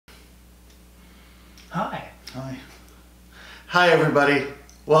Hi. Hi. Hi everybody.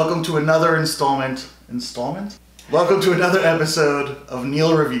 Welcome to another installment? Welcome to another episode of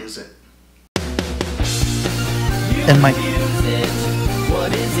Neil Reviews It. And Mike.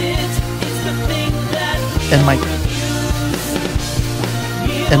 What is it? It's the thing that And Mike.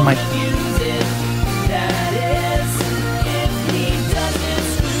 And Mike. that is, if he doesn't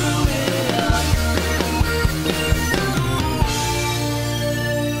screw it up.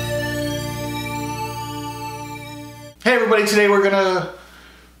 Hey everybody, today we're gonna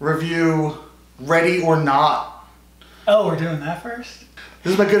review Ready or Not. Oh, we're doing that first?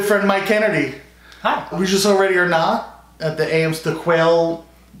 This is my good friend Mike Kennerty. Hi. We just saw Ready or Not at the the Quail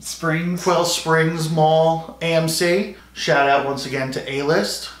Springs. Springs Mall AMC. Shout out once again to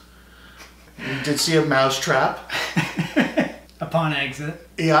A-List. We did see a mousetrap. Upon exit.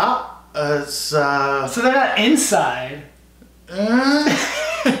 Yeah, it's So they're not inside.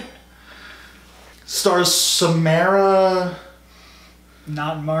 Stars Samara.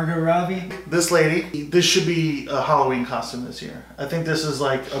 Not Margot Robbie. This lady. This should be a Halloween costume this year. I think this is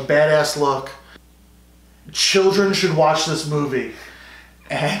like a badass look. Children should watch this movie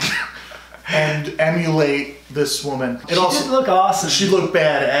and emulate this woman. She did look awesome. She looked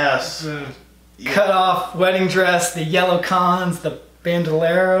badass. The cut off wedding dress, the yellow cons, the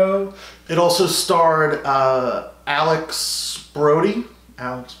bandolero. It also starred Adam Brody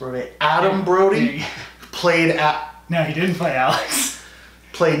played No, he didn't play Alex.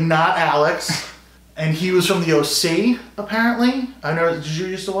 played not Alex, and he was from the OC apparently. I know. Did you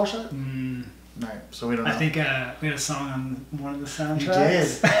used to watch that? Right, so we don't know. I think we had a song on one of the You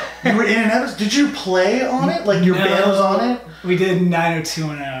soundtracks. did. You were in and out. Did you play on it? Like your band was on it? We did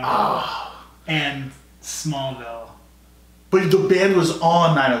 90210 Oh. and Smallville. But the band was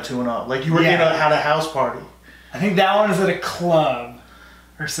on 90210. Like you were had a house party. I think that one was at a club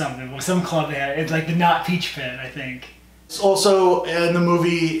or something. Some club they had. It's like the Not Peach Pit, I think. Also in the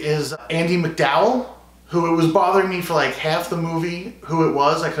movie is Andy McDowell, who it was bothering me for like half the movie who it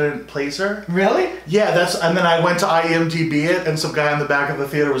was. I couldn't place her. Really? Yeah, and then I went to IMDb it, and some guy in the back of the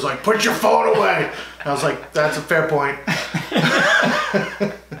theater was like, "Put your phone away." And I was like, "That's a fair point."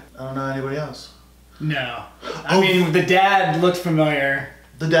 I don't know anybody else. No. I mean, the dad looked familiar.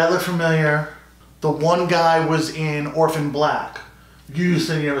 The dad looked familiar. The one guy was in Orphan Black. You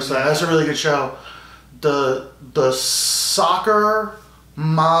said you never saw that. That's a really good show. The soccer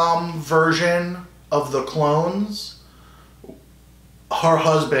mom version of the Clones, her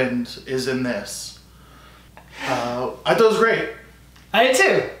husband is in this. I thought it was great. I did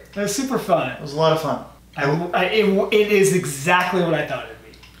too. It was super fun. It was a lot of fun. It is exactly what I thought it'd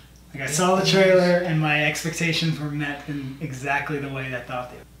be. Like I saw the trailer and my expectations were met in exactly the way I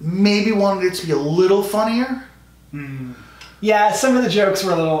thought they would. Maybe wanted it to be a little funnier. Yeah, some of the jokes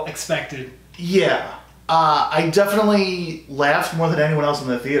were a little expected. Yeah. I definitely laughed more than anyone else in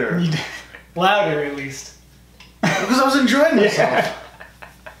the theater. You did. Louder, at least. Because I was enjoying myself.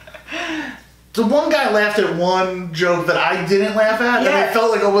 Yeah. The one guy laughed at one joke that I didn't laugh at, and I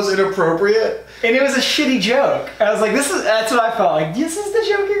felt like it was inappropriate. And it was a shitty joke. I was like, that's what I felt like. This is the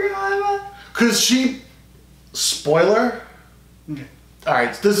joke you're gonna laugh at? Because spoiler? Okay.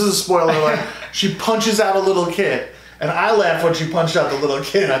 Alright, this is a spoiler alert. She punches out a little kid. And I laughed when she punched out the little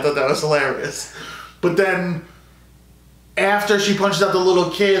kid. I thought that was hilarious. But then, after she punches out the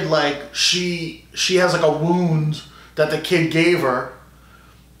little kid, like, she has like a wound that the kid gave her.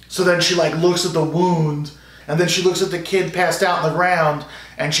 So then she like looks at the wound, and then she looks at the kid passed out on the ground,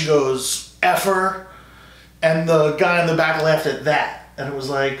 and she goes, "F her." And the guy in the back laughed at that. And it was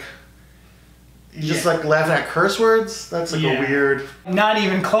like, you just like laughing at curse words? That's like a weird... Not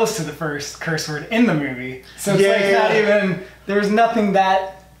even close to the first curse word in the movie. So it's like not even, there was nothing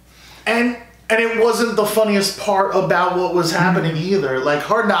that... And it wasn't the funniest part about what was happening either. Like,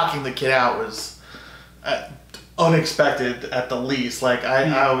 her knocking the kid out was unexpected at the least. Like,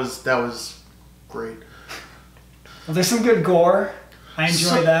 that was great. Well, there's some good gore. I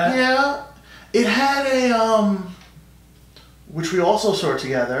enjoy that. Yeah. It had a, which we also saw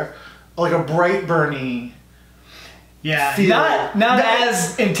together, like a Brightburn-y Yeah, feel. not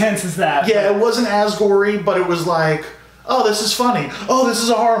as intense as that. Yeah, it wasn't as gory, but it was like, oh, this is funny. Oh, this is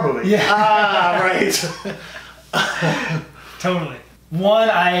a horror movie. Yeah. Ah, right. Totally.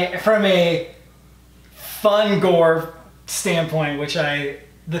 One, from a fun gore standpoint,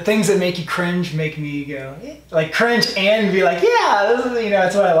 the things that make you cringe make me go, like cringe and be like, yeah, this is,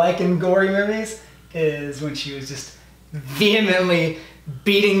 that's what I like in gory movies, is when she was just vehemently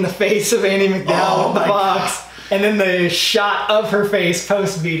beating the face of Andy McDowell with the box, and then the shot of her face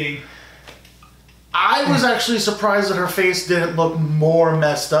post-beating. I was actually surprised that her face didn't look more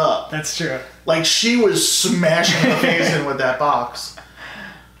messed up. That's true. Like, she was smashing her face in with that box.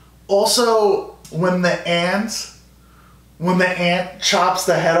 Also, when the ant chops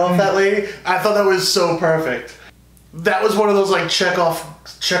the head off that lady, I thought that was so perfect. That was one of those, like,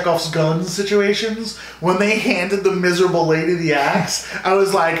 Chekhov's gun situations. When they handed the miserable lady the axe, I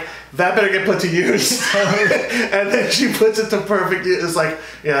was like, that better get put to use. And then she puts it to perfect use. It's like,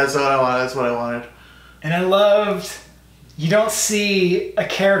 yeah, that's what I wanted. That's what I wanted. And I loved, you don't see a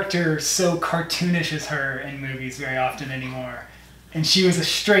character so cartoonish as her in movies very often anymore. And she was a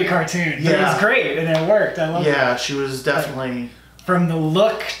straight cartoon. But it was great, and it worked. I loved it. Yeah, she was definitely... From the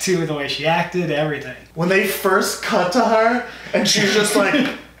look to the way she acted, everything. When they first cut to her, and she's just like...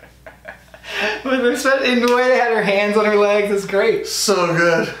 In the way they had her hands on her legs, is great. So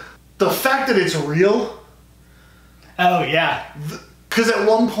good. The fact that it's real... Oh, yeah. Because at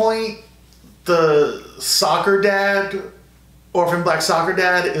one point, the soccer dad, orphan black soccer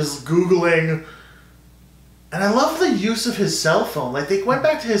dad, is Googling... And I love the use of his cell phone. Like, they went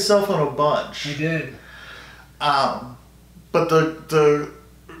back to his cell phone a bunch. They did. But the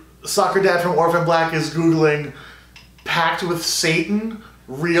soccer dad from Orphan Black is Googling packed with Satan,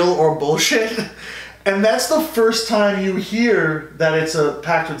 real or bullshit. And that's the first time you hear that it's a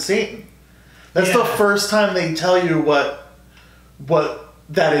pact with Satan. That's the first time they tell you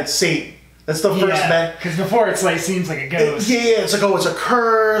that it's Satan. That's the first because before it's like seems like a ghost. It's like, oh, it's a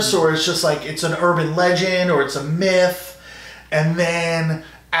curse, or it's just like it's an urban legend, or it's a myth. And then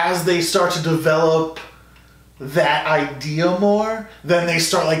as they start to develop that idea more, then they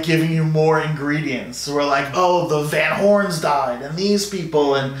start like giving you more ingredients. So we're like, oh, the Van Horns died, and these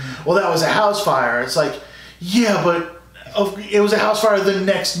people, and well, that was a house fire. It's like, yeah, but it was a house fire the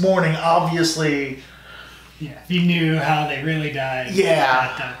next morning, obviously. Yeah, if you knew how they really died.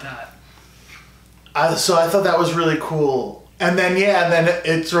 Yeah. So I thought that was really cool. And then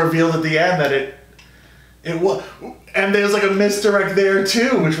it's revealed at the end that it was, and there's like a misdirect there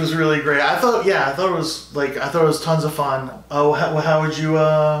too, which was really great. I thought it was tons of fun. Oh, how would you?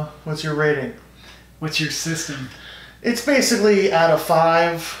 What's your rating? What's your system? It's basically out of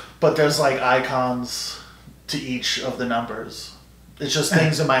 5, but there's like icons to each of the numbers. It's just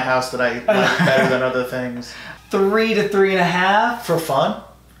things in my house that I like better than other things. 3 to 3.5 for fun.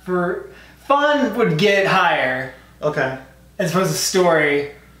 For fun would get higher. Okay. As opposed to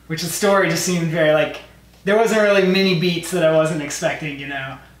story, which the story just seemed very like there wasn't really many beats that I wasn't expecting,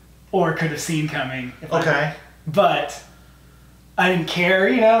 or could have seen coming. But I didn't care,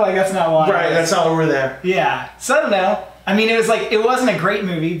 like that's not why. Right, that's not why we're there. Yeah. So I don't know. I mean, it wasn't a great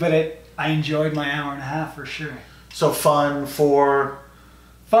movie, but I enjoyed my hour and a half for sure. So fun for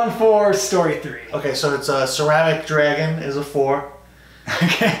story 3. Okay, so it's a ceramic dragon is a 4.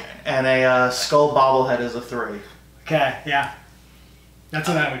 Okay. And a skull bobblehead is a 3. Okay, yeah. That's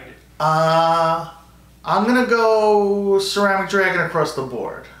what I would do. I'm gonna go ceramic dragon across the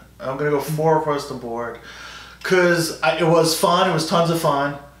board. I'm gonna go 4 across the board. Cause it was fun, it was tons of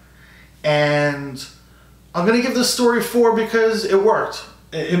fun. And I'm gonna give this story 4 because it worked.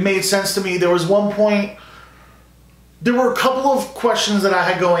 It made sense to me. There was one point, there were a couple of questions that I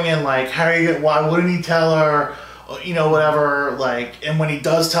had going in, like, why wouldn't he tell her? Whatever, like, and when he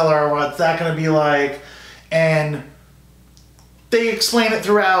does tell her, what's that going to be like? And they explain it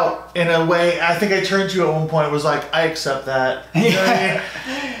throughout in a way, I think I turned to you at one point, it was like, I accept that. You know what I mean?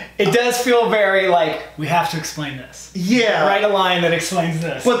 It does feel very like, we have to explain this. Yeah. Write a line that explains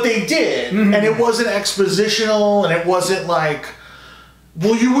this. But they did, and it wasn't expositional, and it wasn't like,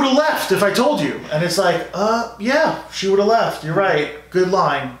 well, you would have left if I told you. And it's like, yeah, she would have left. You're right. Good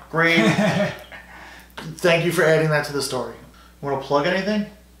line. Great. Thank you for adding that to the story. Want to plug anything?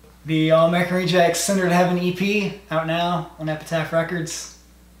 The All American Rejects Cinder to Heaven EP out now on Epitaph Records.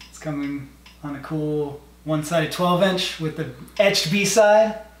 It's coming on a cool one-sided 12-inch with the etched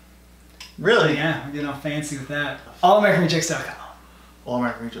B-side. Really? So yeah, we're getting all fancy with that. AllAmericanRejects.com.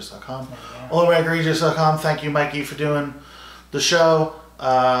 AllAmericanRejects.com. AllAmericanRejects.com. Thank you, Mikey, for doing the show.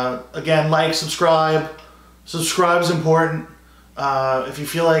 Again, like, subscribe. Subscribe is important. If you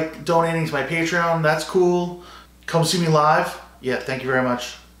feel like donating to my Patreon, that's cool. Come see me live. Yeah, thank you very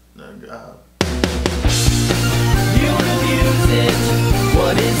much. You refuse it.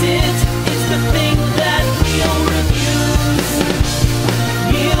 What is it? It's the thing that